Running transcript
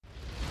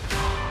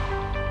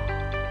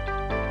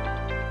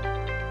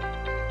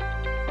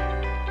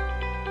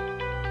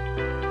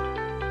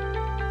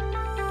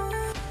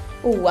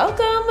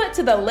Welcome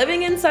to the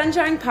Living in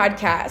Sunshine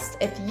podcast.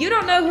 If you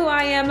don't know who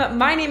I am,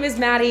 my name is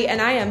Maddie,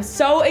 and I am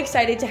so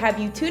excited to have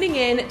you tuning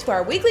in to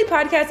our weekly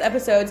podcast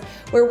episodes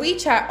where we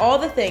chat all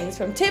the things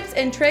from tips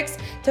and tricks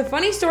to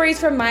funny stories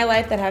from my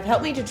life that have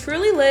helped me to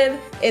truly live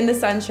in the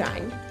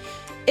sunshine.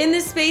 In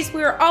this space,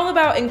 we are all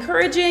about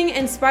encouraging,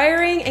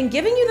 inspiring, and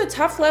giving you the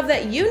tough love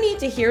that you need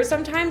to hear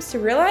sometimes to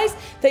realize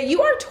that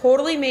you are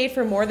totally made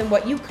for more than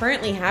what you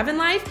currently have in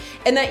life,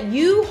 and that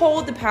you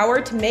hold the power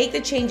to make the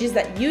changes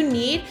that you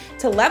need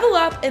to level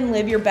up and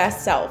live your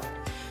best self.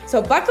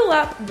 So buckle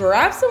up,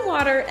 grab some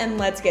water, and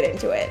let's get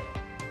into it.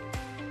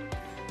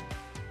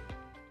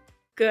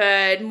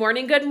 Good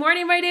morning,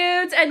 my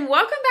dudes, and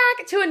welcome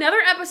back to another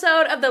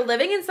episode of the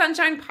Living in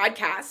Sunshine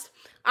podcast.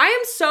 I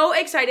am so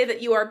excited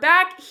that you are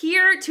back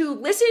here to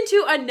listen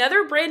to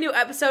another brand new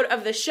episode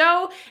of the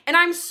show, and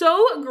I'm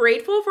so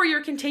grateful for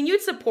your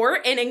continued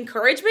support and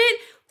encouragement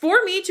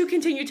for me to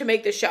continue to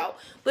make the show.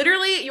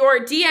 Literally, your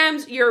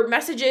DMs, your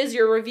messages,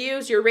 your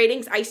reviews, your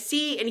ratings, I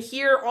see and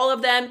hear all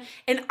of them,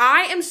 and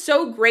I am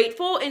so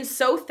grateful and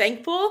so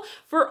thankful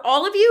for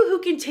all of you who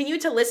continue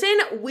to listen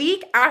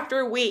week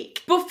after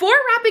week. Before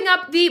wrapping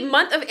up the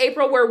month of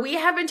April, where we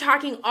have been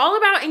talking all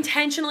about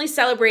intentionally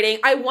celebrating,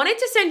 I wanted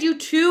to send you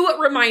two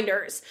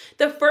reminders.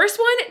 The first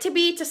one to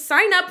be to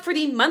sign up for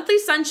the monthly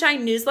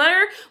Sunshine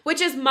newsletter,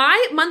 which is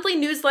my monthly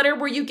newsletter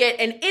where you get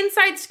an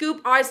inside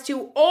scoop as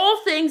to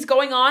all things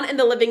going on in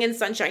the Living in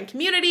Sunshine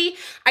community.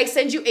 I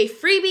send you a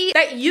freebie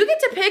that you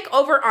get to pick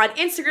over on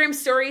Instagram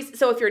stories.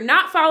 So if you're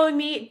not following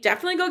me,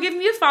 definitely go give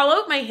me a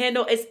follow. My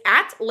handle is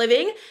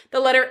 @living, the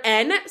letter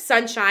N,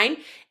 sunshine.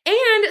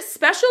 And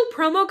special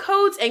promo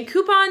codes and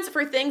coupons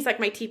for things like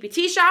my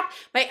TPT shop,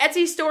 my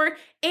Etsy store,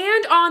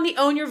 and on the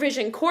Own Your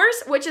Vision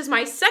course, which is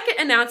my second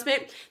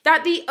announcement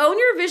that the Own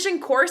Your Vision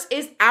course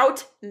is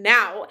out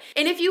now.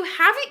 And if you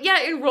haven't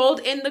yet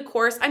enrolled in the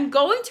course, I'm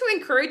going to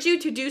encourage you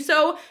to do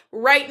so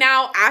right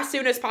now as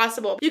soon as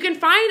possible. You can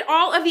find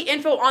all of the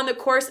info on the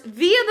course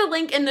via the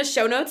link in the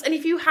show notes. And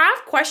if you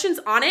have questions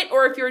on it,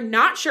 or if you're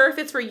not sure if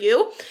it's for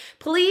you,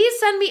 please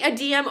send me a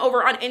DM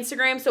over on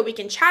Instagram so we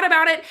can chat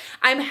about it.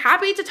 I'm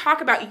happy to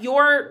talk about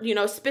your,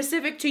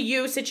 specific to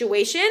you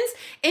situations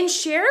and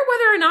share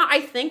whether or not I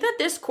think that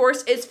this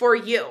course is for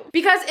you.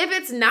 Because if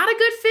it's not a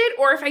good fit,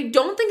 or if I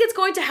don't think it's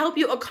going to help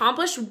you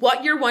accomplish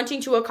what you're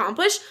wanting to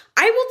accomplish,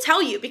 I will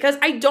tell you, because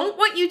I don't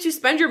want you to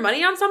spend your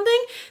money on something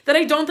that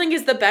I don't think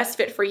is the best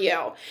fit for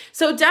you.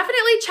 So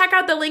definitely check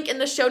out the link in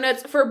the show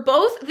notes for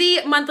both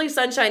the monthly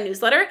Sunshine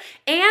newsletter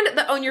and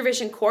the Own Your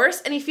Vision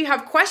course. And if you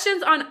have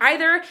questions on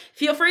either,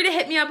 feel free to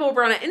hit me up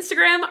over on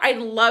Instagram. I'd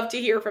love to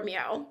hear from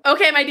you.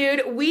 Okay, my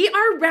dude, we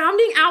are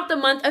rounding out the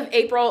month of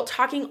April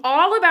talking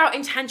all about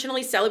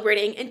intentionally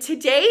celebrating. And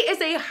today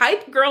is a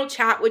Hype Girl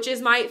Chat, which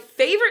is my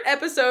favorite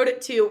episode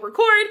to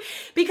record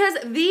because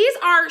these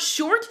are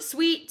short,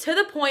 sweet, to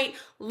the point,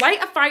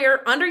 light a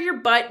fire under your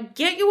butt,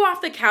 get you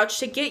off the couch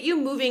to get you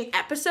moving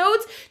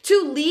episodes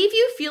to leave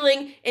you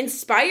feeling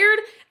inspired,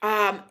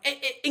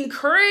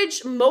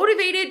 encouraged,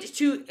 motivated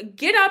to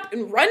get up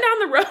and run down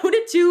the road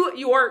to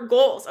your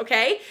goals,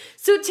 okay?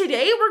 So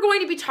today we're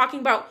going to be talking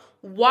about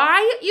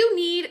why you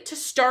need to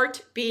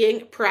start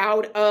being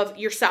proud of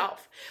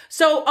yourself.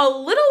 So a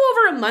little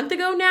over a month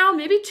ago now,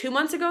 maybe 2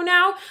 months ago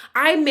now,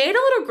 I made a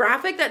little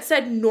graphic that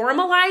said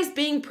normalize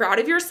being proud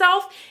of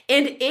yourself,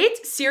 and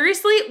it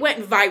seriously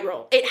went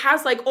viral. It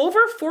has like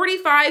over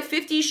 45,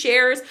 50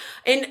 shares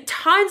and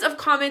tons of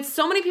comments.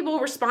 So many people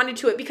responded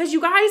to it because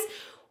you guys,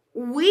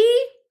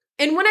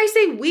 and when I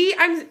say we,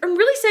 I'm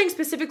really saying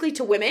specifically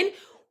to women,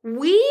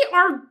 we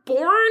are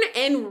born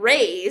and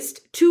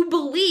raised to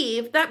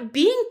believe that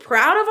being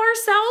proud of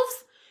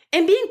ourselves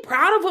and being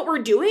proud of what we're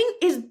doing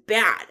is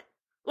bad.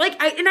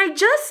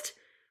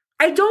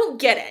 I don't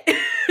get it.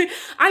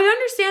 I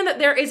understand that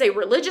there is a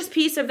religious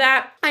piece of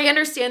that. I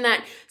understand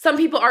that some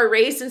people are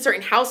raised in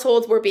certain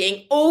households where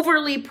being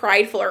overly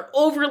prideful or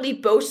overly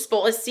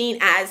boastful is seen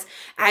as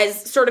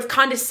sort of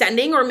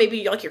condescending, or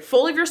maybe like you're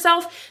full of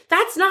yourself.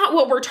 That's not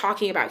what we're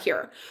talking about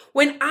here.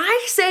 When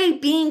I say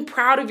being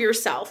proud of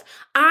yourself,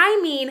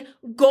 I mean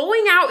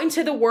going out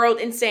into the world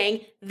and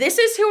saying, this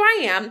is who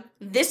I am,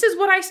 this is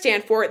what I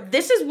stand for,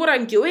 this is what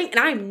I'm doing, and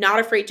I'm not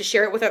afraid to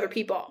share it with other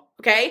people.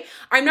 Okay?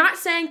 I'm not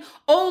saying,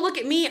 oh, look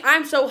at me,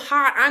 I'm so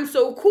hot, I'm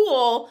so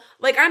cool,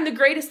 I'm the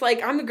greatest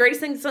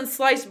thing since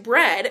sliced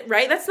bread,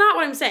 right? That's not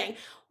what I'm saying.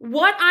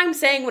 What I'm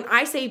saying when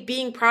I say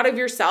being proud of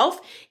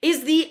yourself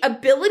is the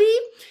ability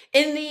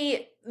and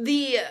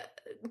the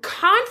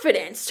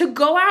confidence to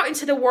go out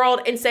into the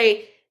world and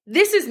say,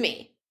 this is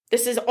me.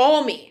 This is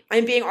all me.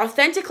 I'm being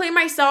authentically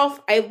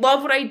myself. I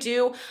love what I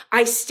do.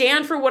 I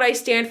stand for what I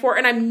stand for,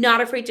 and I'm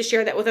not afraid to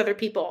share that with other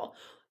people.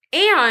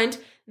 And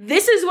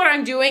this is what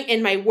I'm doing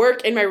in my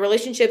work, in my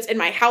relationships, in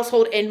my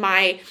household, in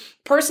my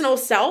personal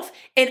self.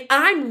 And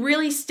I'm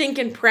really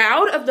stinking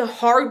proud of the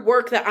hard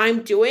work that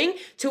I'm doing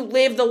to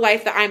live the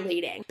life that I'm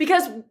leading.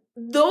 Because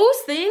those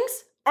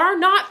things are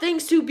not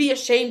things to be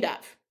ashamed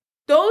of.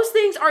 Those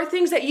things are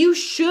things that you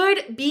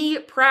should be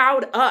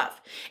proud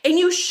of. And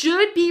you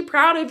should be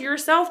proud of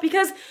yourself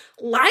because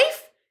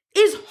life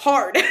is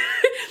hard.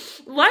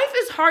 Life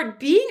is hard.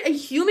 Being a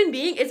human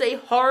being is a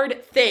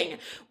hard thing.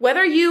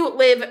 Whether you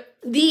live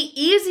the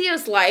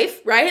easiest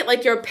life, right?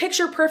 Like your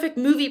picture perfect,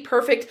 movie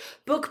perfect,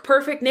 book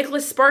perfect,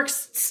 Nicholas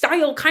Sparks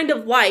style kind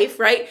of life,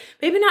 right?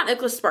 Maybe not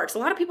Nicholas Sparks. A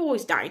lot of people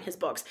always die in his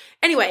books.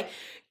 Anyway,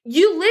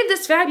 you live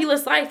this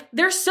fabulous life.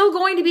 There's still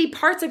going to be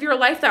parts of your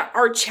life that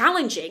are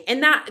challenging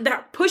and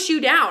that push you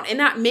down and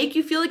that make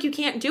you feel like you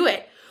can't do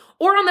it.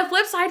 Or on the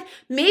flip side,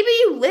 maybe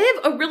you live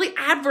a really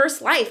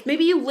adverse life.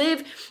 Maybe you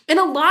live in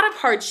a lot of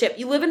hardship.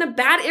 You live in a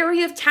bad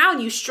area of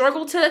town. You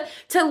struggle to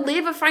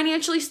live a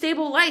financially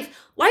stable life.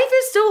 Life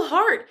is still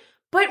hard.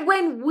 But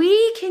when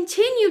we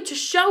continue to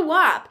show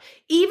up,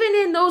 even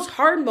in those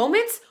hard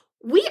moments,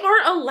 we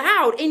are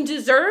allowed and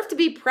deserve to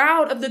be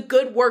proud of the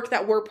good work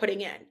that we're putting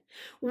in.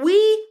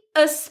 We,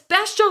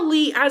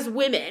 especially as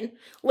women,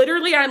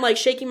 literally I'm like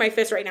shaking my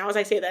fist right now as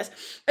I say this,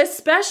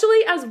 especially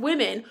as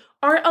women,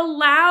 are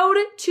allowed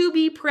to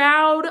be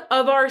proud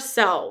of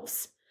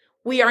ourselves.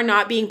 We are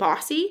not being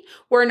bossy.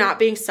 We're not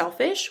being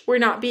selfish. We're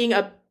not being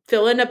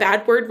fill in a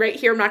bad word right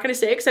here. I'm not going to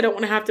say it because I don't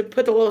want to have to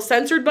put the little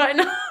censored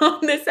button on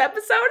this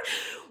episode.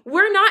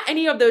 We're not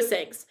any of those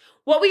things.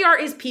 What we are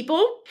is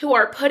people who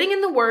are putting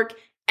in the work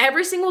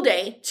every single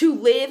day to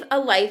live a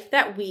life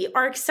that we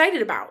are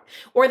excited about,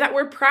 or that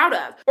we're proud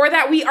of, or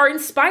that we are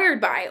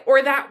inspired by,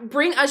 or that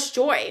bring us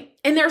joy.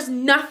 And there's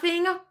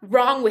nothing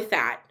wrong with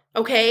that.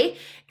 Okay?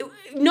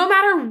 No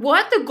matter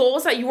what the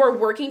goals that you are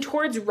working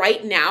towards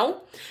right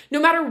now,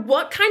 no matter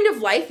what kind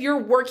of life you're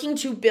working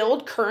to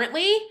build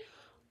currently,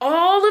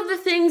 all of the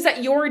things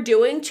that you're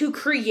doing to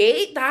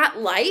create that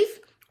life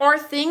are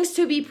things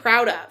to be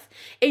proud of.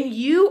 And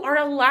you are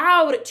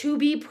allowed to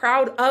be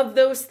proud of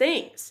those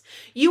things.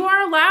 You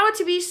are allowed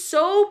to be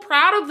so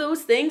proud of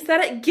those things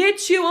that it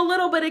gets you a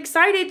little bit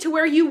excited to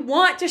where you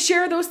want to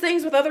share those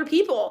things with other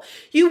people.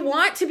 You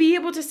want to be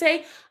able to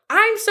say,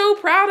 I'm so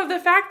proud of the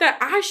fact that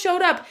I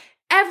showed up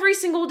every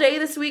single day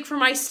this week for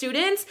my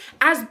students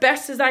as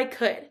best as I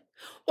could.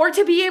 Or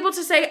to be able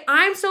to say,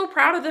 I'm so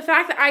proud of the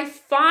fact that I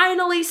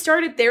finally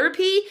started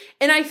therapy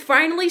and I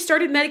finally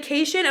started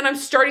medication and I'm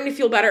starting to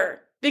feel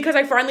better because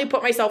I finally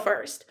put myself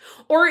first.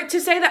 Or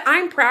to say that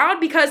I'm proud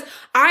because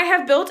I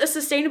have built a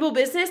sustainable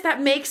business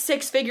that makes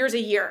 6 figures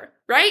a year,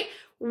 right?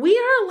 We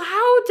are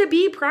allowed to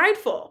be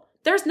prideful.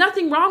 There's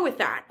nothing wrong with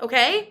that,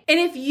 okay? And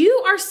if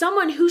you are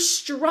someone who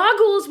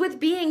struggles with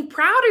being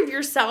proud of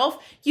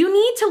yourself, you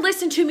need to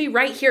listen to me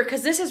right here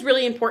because this is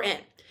really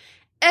important.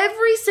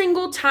 Every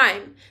single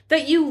time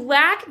that you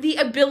lack the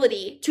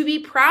ability to be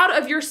proud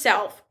of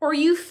yourself or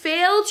you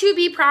fail to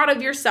be proud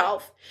of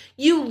yourself,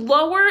 you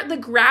lower the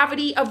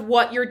gravity of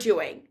what you're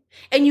doing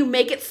and you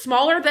make it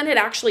smaller than it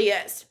actually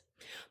is.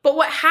 But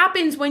what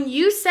happens when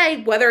you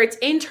say, whether it's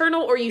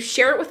internal or you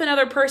share it with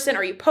another person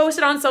or you post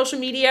it on social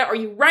media or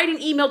you write an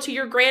email to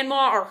your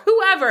grandma or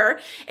whoever,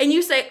 and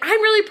you say,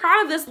 I'm really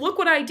proud of this, look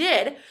what I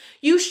did.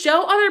 You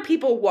show other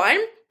people,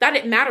 1, that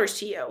it matters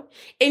to you,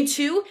 and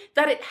 2,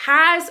 that it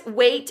has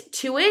weight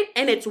to it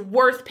and it's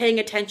worth paying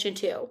attention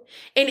to.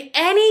 And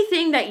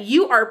anything that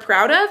you are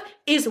proud of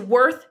is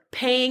worth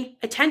paying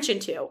attention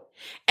to.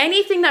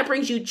 Anything that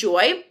brings you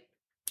joy,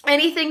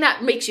 anything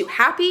that makes you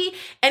happy,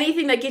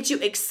 anything that gets you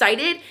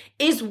excited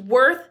is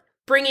worth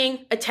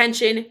bringing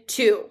attention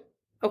to,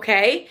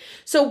 okay?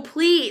 So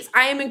please,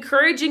 I am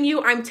encouraging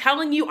you, I'm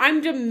telling you,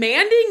 I'm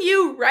demanding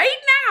you right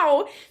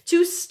now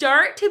to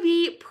start to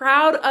be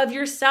proud of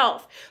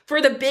yourself for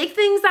the big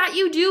things that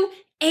you do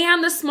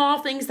and the small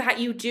things that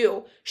you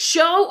do.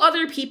 Show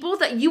other people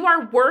that you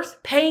are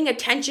worth paying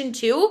attention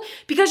to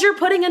because you're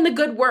putting in the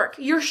good work.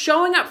 You're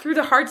showing up through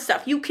the hard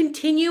stuff. You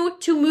continue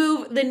to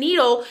move the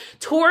needle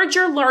towards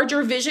your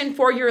larger vision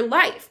for your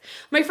life.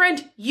 My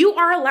friend, you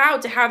are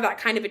allowed to have that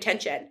kind of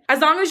attention. As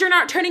long as you're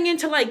not turning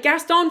into like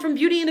Gaston from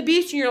Beauty and the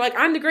Beast and you're like,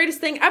 I'm the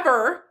greatest thing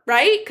ever,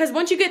 right? Because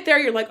once you get there,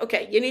 you're like,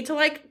 okay, you need to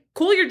like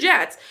cool your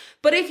jets.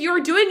 But if you're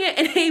doing it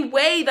in a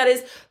way that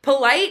is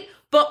polite,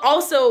 but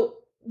also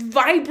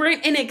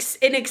vibrant and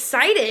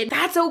excited,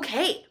 that's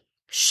okay.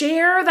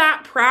 Share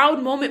that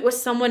proud moment with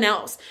someone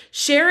else.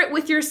 Share it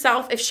with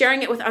yourself if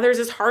sharing it with others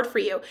is hard for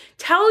you.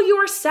 Tell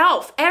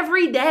yourself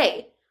every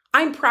day,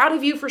 I'm proud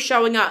of you for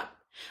showing up.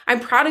 I'm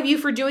proud of you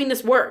for doing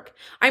this work.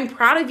 I'm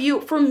proud of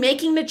you for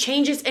making the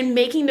changes and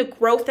making the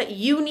growth that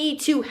you need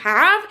to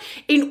have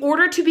in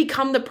order to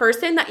become the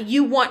person that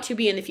you want to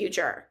be in the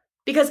future.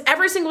 Because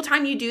every single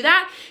time you do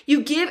that,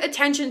 you give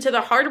attention to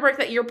the hard work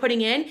that you're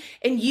putting in,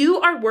 and you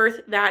are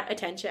worth that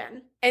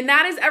attention. And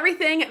that is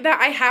everything that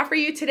I have for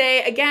you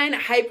today. Again,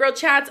 Hype Girl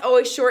Chat's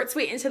always short,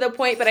 sweet, and to the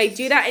point, but I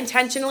do that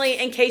intentionally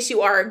in case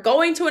you are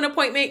going to an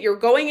appointment, you're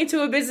going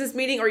into a business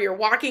meeting, or you're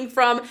walking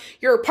from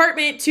your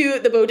apartment to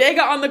the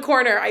bodega on the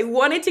corner. I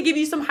wanted to give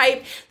you some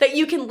hype that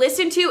you can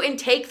listen to and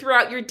take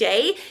throughout your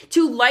day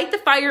to light the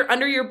fire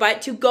under your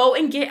butt to go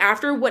and get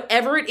after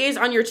whatever it is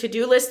on your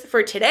to-do list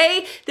for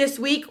today, this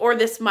week, or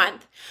this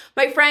month.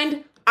 My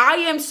friend, I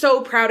am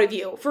so proud of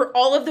you for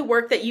all of the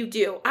work that you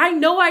do. I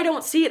know I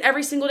don't see it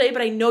every single day,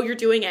 but I know you're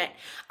doing it.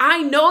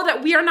 I know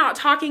that we are not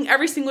talking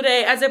every single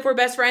day as if we're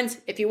best friends.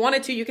 If you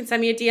wanted to, you can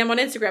send me a DM on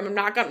Instagram.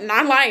 I'm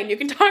not lying. You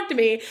can talk to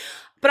me.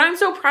 But I'm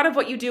so proud of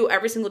what you do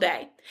every single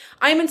day.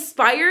 I am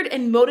inspired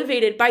and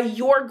motivated by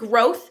your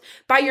growth,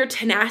 by your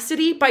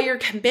tenacity, by your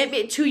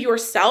commitment to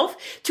yourself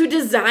to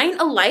design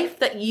a life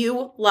that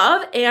you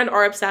love and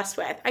are obsessed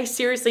with. I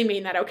seriously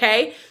mean that,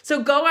 okay?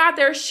 So go out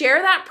there,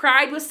 share that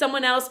pride with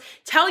someone else.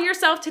 Tell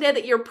yourself today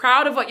that you're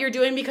proud of what you're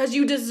doing because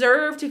you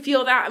deserve to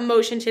feel that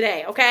emotion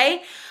today,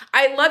 okay?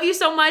 I love you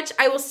so much.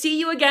 I will see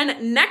you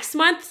again next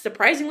month,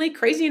 surprisingly,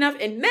 crazy enough,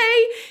 in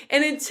May.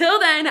 And until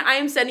then, I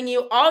am sending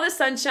you all the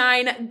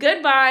sunshine,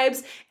 good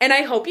vibes, and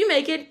I hope you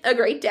make it a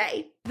great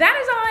day. That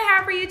is all I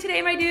have for you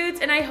today, my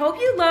dudes, and I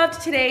hope you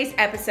loved today's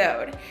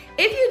episode.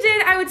 If you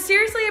did, I would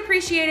seriously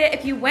appreciate it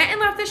if you went and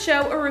left the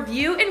show a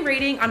review and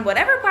rating on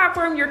whatever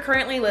platform you're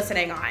currently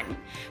listening on.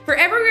 For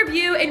every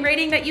review and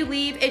rating that you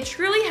leave, it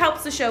truly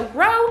helps the show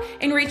grow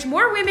and reach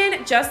more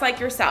women just like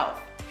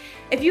yourself.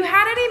 If you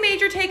had any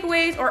major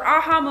takeaways or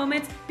aha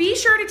moments, be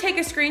sure to take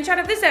a screenshot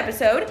of this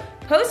episode,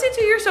 post it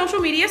to your social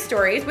media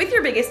stories with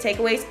your biggest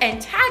takeaways,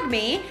 and tag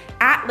me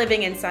at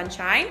Living in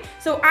Sunshine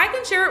so I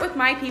can share it with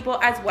my people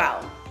as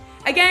well.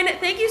 Again,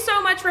 thank you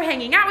so much for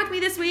hanging out with me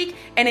this week,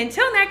 and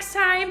until next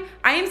time,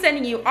 I am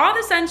sending you all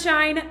the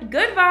sunshine,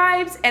 good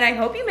vibes, and I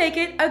hope you make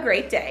it a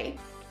great day.